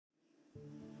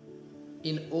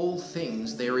In all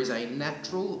things, there is a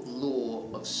natural law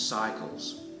of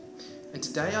cycles. And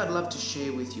today I'd love to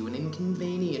share with you an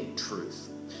inconvenient truth,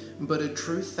 but a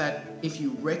truth that if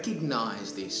you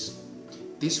recognize this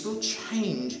will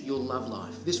change your love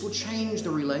life. This will change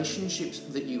the relationships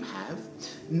that you have,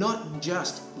 not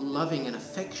just loving and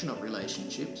affectionate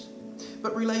relationships,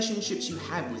 but relationships you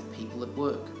have with people at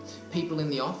work, people in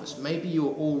the office. Maybe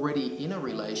you're already in a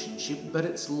relationship, but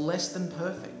it's less than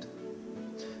perfect.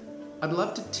 I'd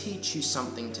love to teach you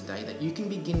something today that you can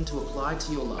begin to apply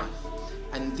to your life,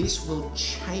 and this will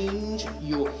change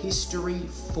your history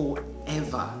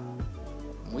forever.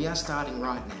 We are starting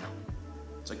right now.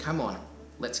 So come on,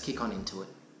 let's kick on into it.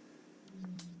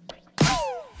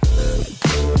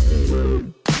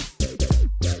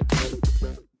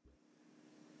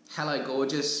 Hello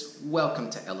gorgeous,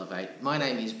 welcome to Elevate. My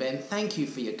name is Ben, thank you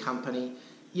for your company.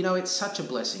 You know, it's such a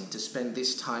blessing to spend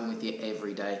this time with you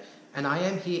every day. And I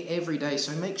am here every day,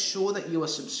 so make sure that you are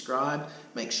subscribed.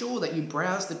 Make sure that you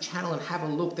browse the channel and have a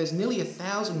look. There's nearly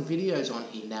 1,000 videos on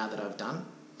here now that I've done.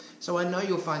 So I know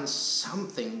you'll find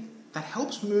something that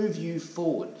helps move you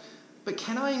forward. But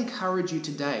can I encourage you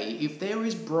today, if there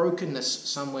is brokenness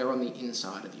somewhere on the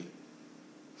inside of you,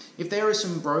 if there is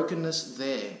some brokenness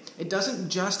there, it doesn't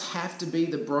just have to be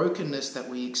the brokenness that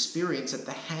we experience at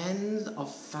the hands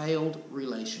of failed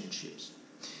relationships.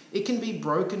 It can be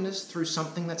brokenness through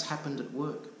something that's happened at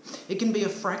work. It can be a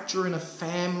fracture in a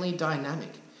family dynamic.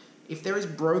 If there is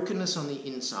brokenness on the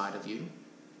inside of you,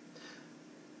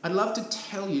 I'd love to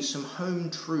tell you some home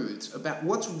truths about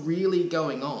what's really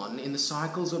going on in the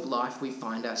cycles of life we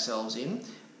find ourselves in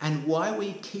and why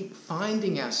we keep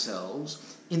finding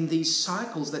ourselves in these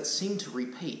cycles that seem to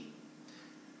repeat.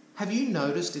 Have you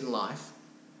noticed in life,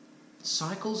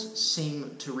 cycles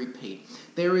seem to repeat?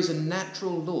 There is a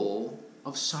natural law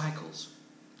of cycles,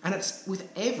 and it's with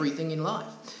everything in life.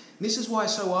 This is why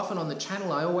so often on the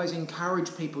channel I always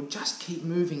encourage people, just keep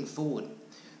moving forward,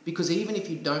 because even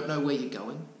if you don't know where you're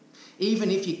going,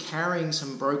 even if you're carrying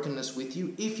some brokenness with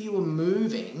you, if you are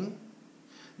moving,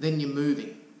 then you're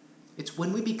moving. It's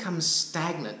when we become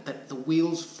stagnant that the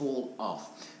wheels fall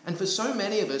off. And for so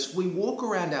many of us, we walk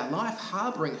around our life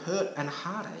harboring hurt and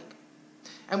heartache.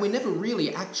 And we never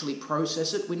really actually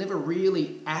process it. We never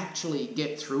really actually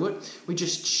get through it. We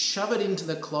just shove it into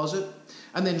the closet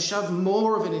and then shove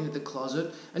more of it into the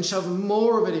closet and shove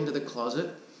more of it into the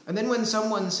closet. And then when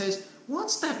someone says,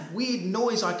 "What's that weird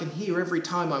noise I can hear every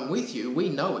time I'm with you?" we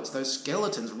know it's those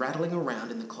skeletons rattling around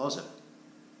in the closet.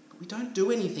 But we don't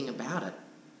do anything about it.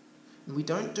 And we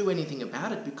don't do anything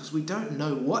about it because we don't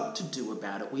know what to do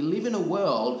about it. We live in a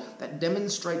world that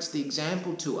demonstrates the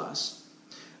example to us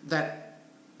that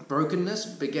brokenness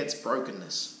begets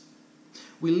brokenness.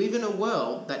 We live in a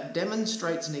world that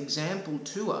demonstrates an example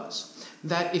to us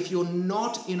that if you're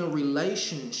not in a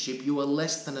relationship, you are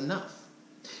less than enough.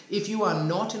 If you are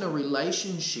not in a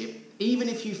relationship, even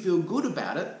if you feel good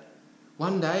about it,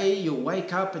 one day you'll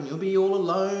wake up and you'll be all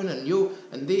alone,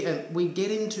 and we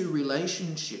get into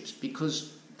relationships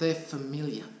because they're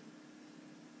familiar.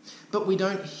 But we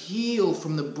don't heal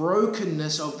from the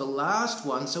brokenness of the last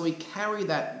one, so we carry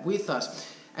that with us.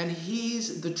 And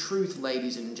here's the truth,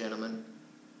 ladies and gentlemen.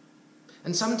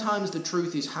 And sometimes the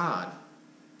truth is hard.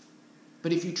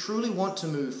 But if you truly want to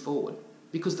move forward,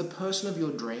 because the person of your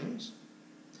dreams,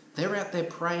 they're out there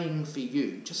praying for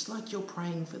you, just like you're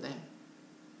praying for them.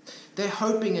 They're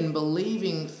hoping and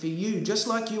believing for you, just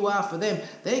like you are for them.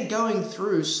 They're going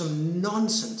through some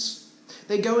nonsense.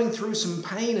 They're going through some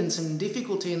pain and some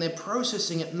difficulty, and they're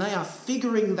processing it, and they are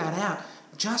figuring that out,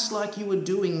 just like you were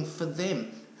doing for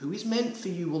them. Who is meant for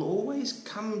you will always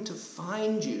come to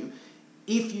find you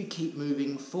if you keep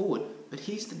moving forward. But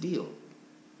here's the deal.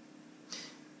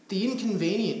 The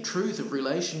inconvenient truth of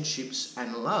relationships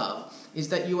and love is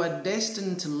that you are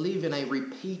destined to live in a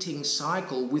repeating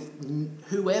cycle with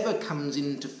whoever comes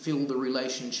in to fill the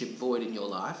relationship void in your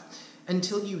life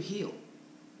until you heal.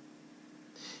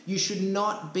 You should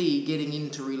not be getting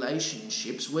into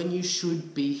relationships when you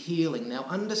should be healing. Now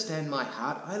understand my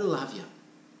heart, I love you.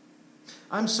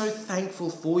 I'm so thankful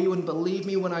for you, and believe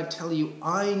me when I tell you,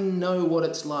 I know what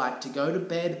it's like to go to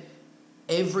bed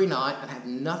every night and have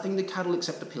nothing to cuddle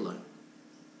except a pillow.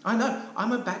 I know,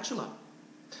 I'm a bachelor.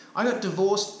 I got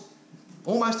divorced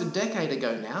almost a decade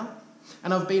ago now,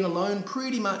 and I've been alone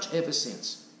pretty much ever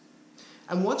since.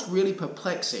 And what's really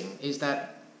perplexing is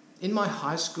that in my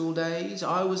high school days,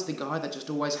 I was the guy that just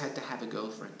always had to have a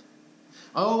girlfriend.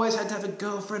 I always had to have a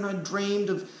girlfriend. I dreamed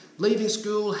of leaving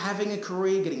school, having a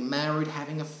career, getting married,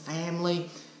 having a family.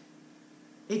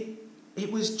 It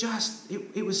it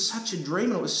was such a dream,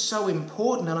 and it was so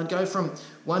important. And I'd go from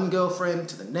one girlfriend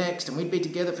to the next, and we'd be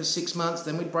together for 6 months,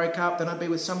 then we'd break up, then I'd be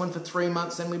with someone for 3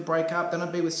 months, then we'd break up, then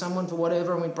I'd be with someone for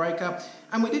whatever, and we'd break up.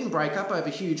 And we didn't break up over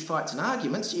huge fights and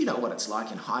arguments. You know what it's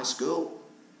like in high school.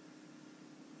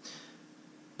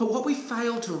 But what we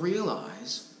fail to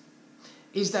realise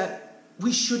is that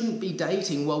we shouldn't be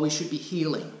dating while we should be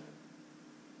healing.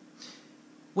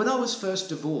 When I was first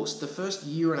divorced, the first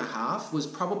year and a half was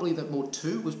probably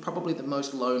the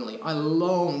most lonely. I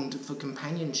longed for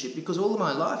companionship because all of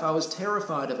my life I was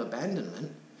terrified of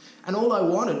abandonment, and all I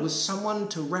wanted was someone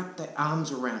to wrap their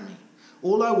arms around me.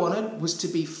 All I wanted was to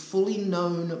be fully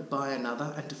known by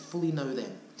another and to fully know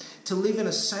them. To live in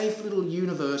a safe little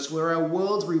universe where our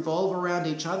worlds revolve around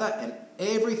each other and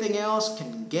everything else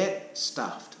can get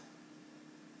stuffed.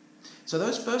 So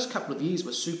those first couple of years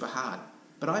were super hard.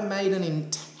 But I made an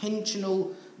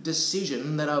intentional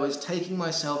decision that I was taking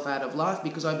myself out of life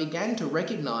because I began to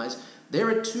recognise there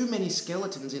are too many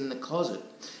skeletons in the closet.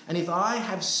 And if I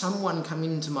have someone come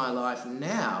into my life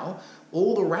now,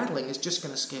 all the rattling is just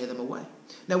going to scare them away.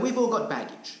 Now, we've all got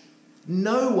baggage.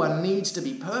 No one needs to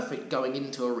be perfect going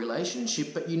into a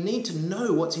relationship, but you need to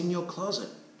know what's in your closet.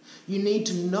 You need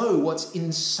to know what's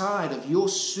inside of your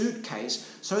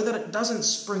suitcase so that it doesn't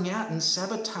spring out and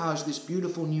sabotage this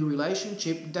beautiful new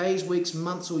relationship days, weeks,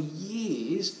 months, or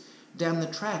years down the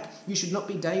track. You should not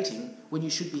be dating when you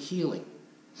should be healing.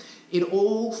 In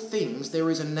all things, there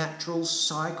is a natural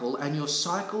cycle, and your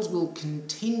cycles will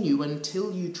continue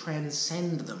until you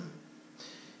transcend them.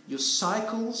 Your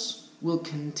cycles will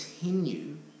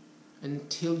continue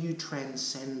until you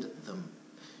transcend them.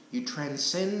 You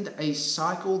transcend a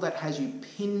cycle that has you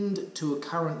pinned to a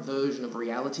current version of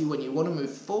reality. When you want to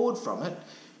move forward from it,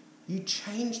 you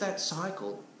change that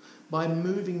cycle by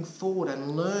moving forward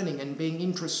and learning and being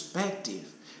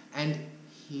introspective and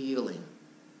healing.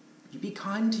 You be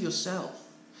kind to yourself.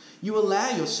 You allow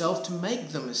yourself to make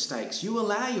the mistakes. You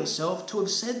allow yourself to have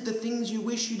said the things you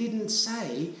wish you didn't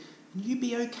say, and you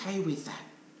be okay with that.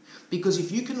 Because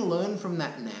if you can learn from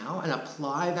that now and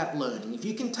apply that learning, if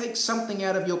you can take something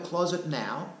out of your closet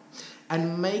now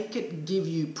and make it give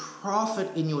you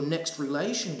profit in your next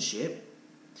relationship,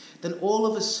 then all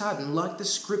of a sudden, like the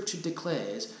scripture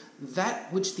declares,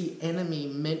 that which the enemy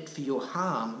meant for your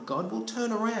harm, God will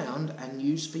turn around and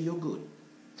use for your good.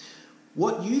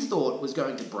 What you thought was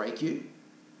going to break you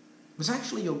was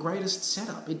actually your greatest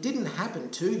setup. It didn't happen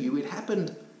to you, it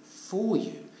happened for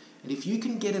you. And if you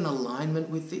can get in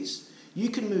alignment with this, you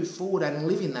can move forward and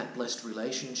live in that blessed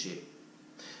relationship.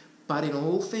 But in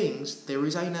all things, there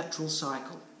is a natural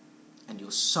cycle. And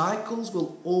your cycles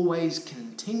will always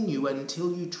continue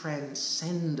until you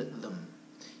transcend them.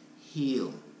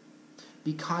 Heal.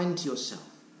 Be kind to yourself.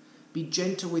 Be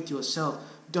gentle with yourself.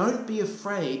 Don't be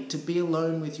afraid to be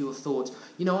alone with your thoughts.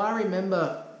 You know, I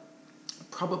remember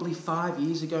probably 5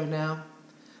 years ago now,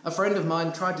 a friend of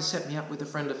mine tried to set me up with a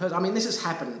friend of hers. I mean, this has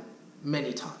happened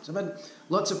many times. I've had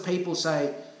lots of people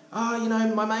say, oh, you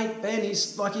know, my mate Ben,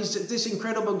 he's this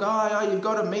incredible guy, oh, you've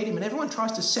got to meet him. And everyone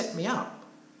tries to set me up.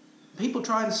 People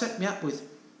try and set me up with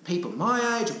people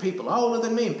my age, or people older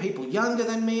than me, and people younger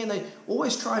than me, and they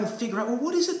always try and figure out, well,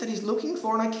 what is it that he's looking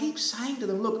for? And I keep saying to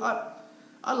them, look,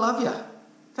 I love you.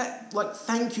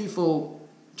 Thank you for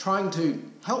trying to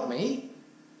help me,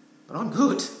 but I'm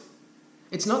good.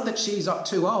 It's not that she's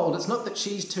too old. It's not that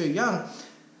she's too young.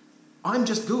 I'm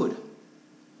just good.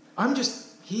 I'm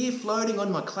just here floating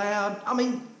on my cloud. I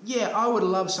mean, yeah, I would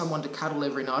love someone to cuddle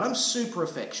every night. I'm super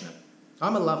affectionate.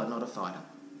 I'm a lover, not a fighter.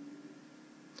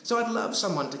 So I'd love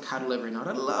someone to cuddle every night.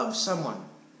 I'd love someone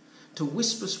to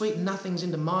whisper sweet nothings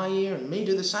into my ear and me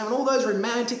do the same, and all those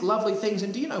romantic, lovely things.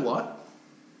 And do you know what?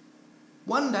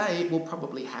 One day it will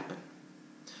probably happen.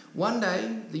 One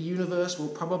day the universe will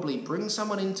probably bring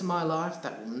someone into my life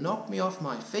that will knock me off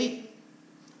my feet.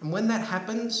 And when that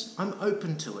happens, I'm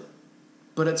open to it.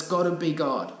 But it's got to be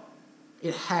God.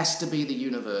 It has to be the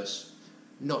universe,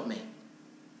 not me.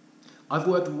 I've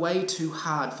worked way too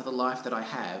hard for the life that I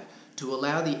have to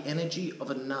allow the energy of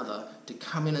another to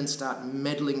come in and start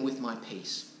meddling with my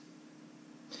peace.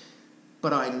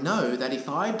 But I know that if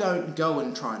I don't go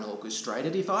and try and orchestrate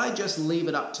it, if I just leave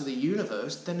it up to the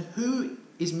universe, then who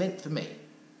is meant for me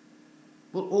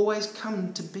will always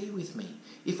come to be with me.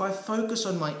 If I focus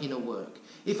on my inner work,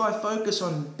 if I focus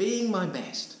on being my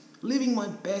best, living my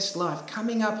best life,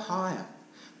 coming up higher,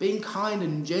 being kind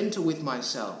and gentle with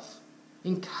myself,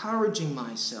 encouraging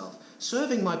myself,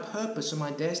 serving my purpose and my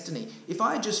destiny, if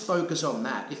I just focus on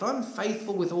that, if I'm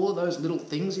faithful with all of those little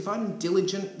things, if I'm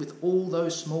diligent with all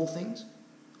those small things,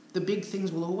 The big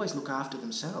things will always look after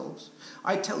themselves.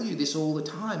 I tell you this all the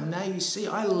time. Now you see,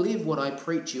 I live what I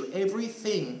preach you.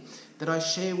 Everything that I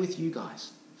share with you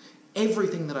guys,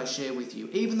 everything that I share with you,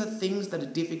 even the things that are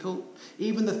difficult,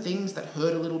 even the things that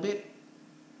hurt a little bit,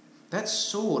 that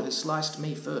sword has sliced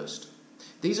me first.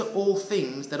 These are all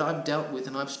things that I've dealt with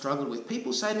and I've struggled with.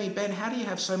 People say to me, Ben, how do you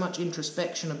have so much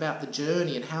introspection about the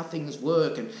journey and how things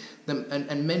work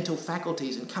and mental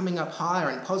faculties and coming up higher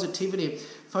and positivity?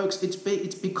 Folks, it's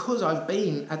because I've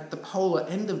been at the polar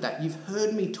end of that. You've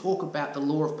heard me talk about the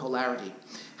law of polarity,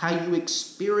 how you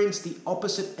experience the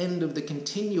opposite end of the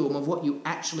continuum of what you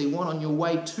actually want on your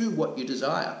way to what you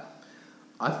desire.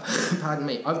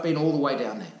 I've been all the way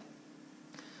down there.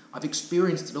 I've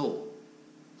experienced it all.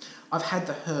 I've had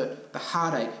the hurt, the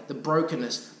heartache, the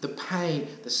brokenness, the pain,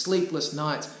 the sleepless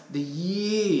nights, the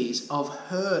years of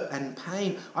hurt and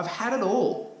pain. I've had it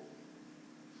all.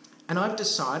 And I've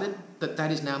decided that that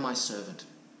is now my servant.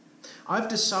 I've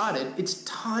decided it's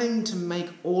time to make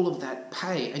all of that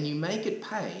pay, and you make it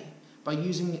pay by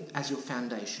using it as your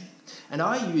foundation. And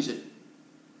I use it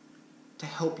to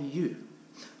help you.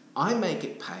 I make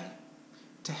it pay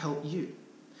to help you.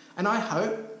 And I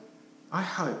hope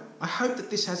that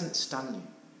this hasn't stung you.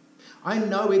 I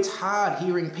know it's hard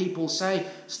hearing people say,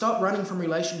 stop running from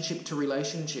relationship to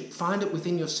relationship. Find it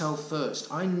within yourself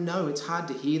first. I know it's hard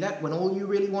to hear that when all you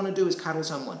really want to do is cuddle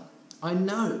someone. I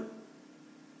know.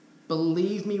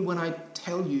 Believe me when I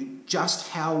tell you just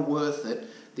how worth it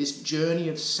this journey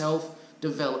of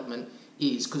self-development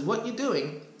is. Because what you're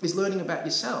doing is learning about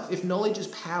yourself. If knowledge is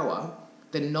power,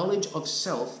 then knowledge of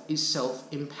self is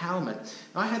self-empowerment.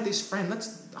 I had this friend,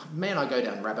 I go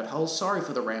down rabbit holes, sorry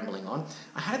for the rambling on.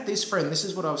 I had this friend, this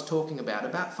is what I was talking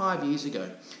about 5 years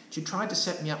ago. She tried to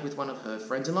set me up with one of her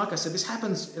friends, and like I said, it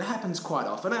happens quite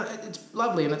often. It's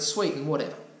lovely and it's sweet and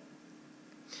whatever.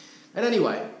 And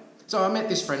anyway, so I met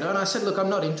this friend and I said, look, I'm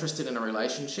not interested in a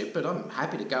relationship, but I'm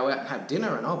happy to go out and have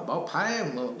dinner and I'll pay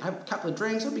and we'll have a couple of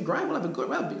drinks. It'll be great, it'll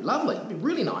be lovely, it'll be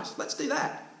really nice. Let's do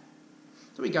that.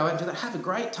 So we go out and do that, have a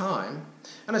great time.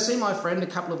 And I see my friend a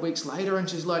couple of weeks later and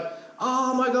she's like,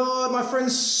 oh my God, my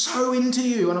friend's so into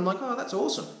you. And I'm like, oh, that's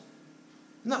awesome.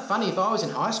 Isn't that funny? If I was in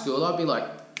high school, I'd be like,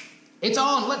 it's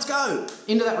on, let's go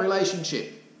into that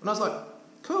relationship. And I was like,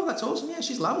 cool, that's awesome. Yeah,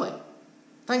 she's lovely.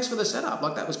 Thanks for the setup.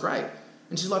 Like, that was great.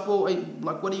 And she's like, well,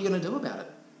 what are you going to do about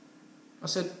it? I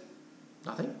said,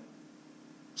 nothing.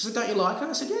 She said, don't you like her?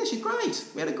 I said, yeah, she's great.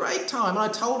 We had a great time. And I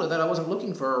told her that I wasn't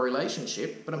looking for a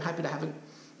relationship, but I'm happy to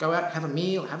go out, have a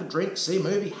meal, have a drink, see a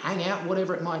movie, hang out,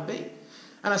 whatever it might be.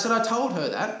 And I said, I told her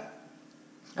that.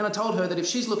 And I told her that if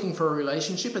she's looking for a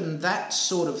relationship and that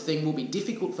sort of thing will be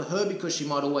difficult for her because she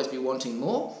might always be wanting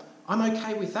more, I'm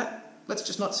okay with that. Let's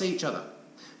just not see each other.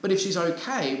 But if she's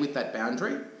okay with that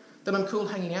boundary, then I'm cool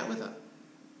hanging out with her.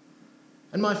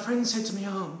 And my friend said to me,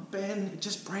 oh, Ben, it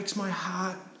just breaks my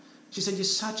heart. She said, you're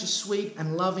such a sweet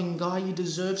and loving guy. You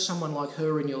deserve someone like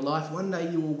her in your life. One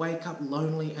day you will wake up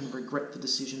lonely and regret the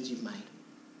decisions you've made.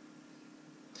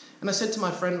 And I said to my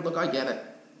friend, look, I get it.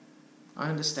 I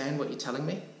understand what you're telling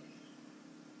me.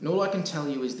 And all I can tell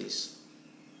you is this.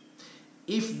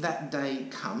 If that day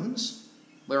comes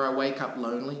where I wake up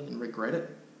lonely and regret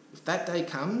it, if that day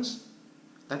comes,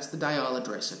 that's the day I'll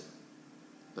address it.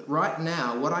 But right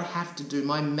now, what I have to do,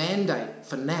 my mandate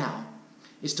for now,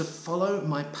 is to follow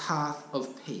my path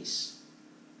of peace.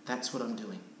 That's what I'm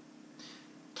doing.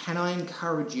 Can I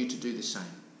encourage you to do the same?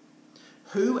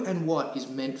 Who and what is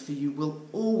meant for you will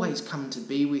always come to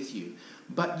be with you,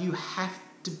 but you have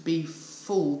to be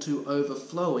full to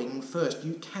overflowing first.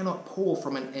 You cannot pour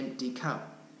from an empty cup.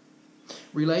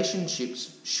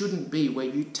 Relationships shouldn't be where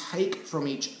you take from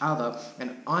each other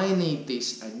and I need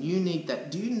this and you need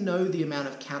that. Do you know the amount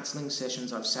of counselling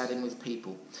sessions I've sat in with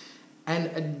people? And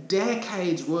a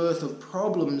decade's worth of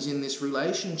problems in this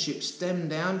relationship stem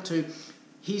down to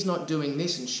he's not doing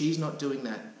this and she's not doing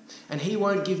that. And he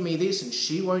won't give me this and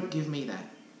she won't give me that.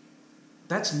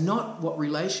 That's not what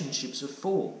relationships are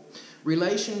for.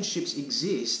 Relationships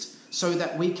exist so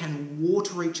that we can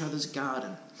water each other's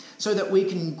garden, so that we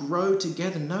can grow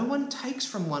together. No one takes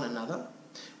from one another.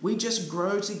 We just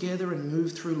grow together and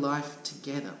move through life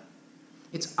together.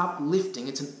 It's uplifting.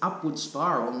 It's an upward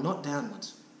spiral, not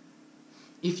downwards.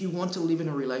 If you want to live in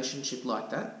a relationship like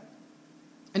that,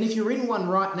 and if you're in one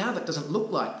right now that doesn't look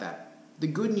like that, the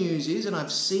good news is, and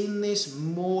I've seen this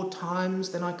more times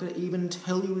than I could even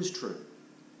tell you is true,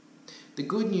 the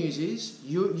good news is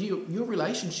your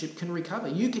relationship can recover.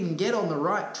 You can get on the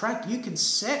right track. You can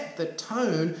set the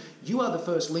tone. You are the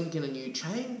first link in a new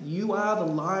chain. You are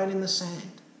the line in the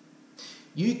sand.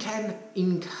 You can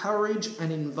encourage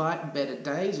and invite better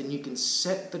days, and you can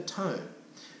set the tone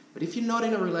But if you're not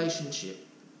in a relationship,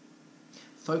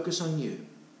 focus on you.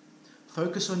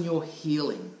 Focus on your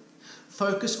healing.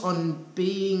 Focus on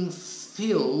being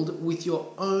filled with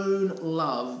your own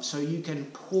love so you can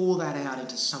pour that out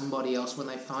into somebody else when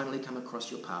they finally come across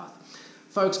your path.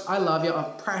 Folks, I love you.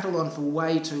 I've prattled on for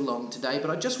way too long today, but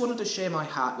I just wanted to share my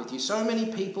heart with you. So many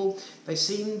people, they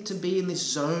seem to be in this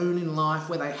zone in life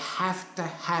where they have to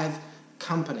have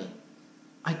company.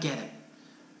 I get it.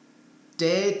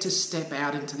 Dare to step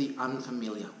out into the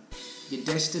unfamiliar. Your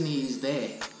destiny is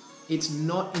there. It's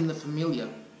not in the familiar.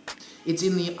 It's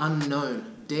in the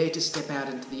unknown. Dare to step out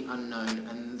into the unknown,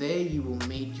 and there you will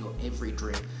meet your every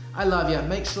dream. I love you.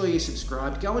 Make sure you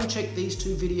subscribe. Go and check these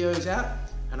 2 videos out,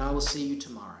 and I will see you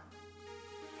tomorrow.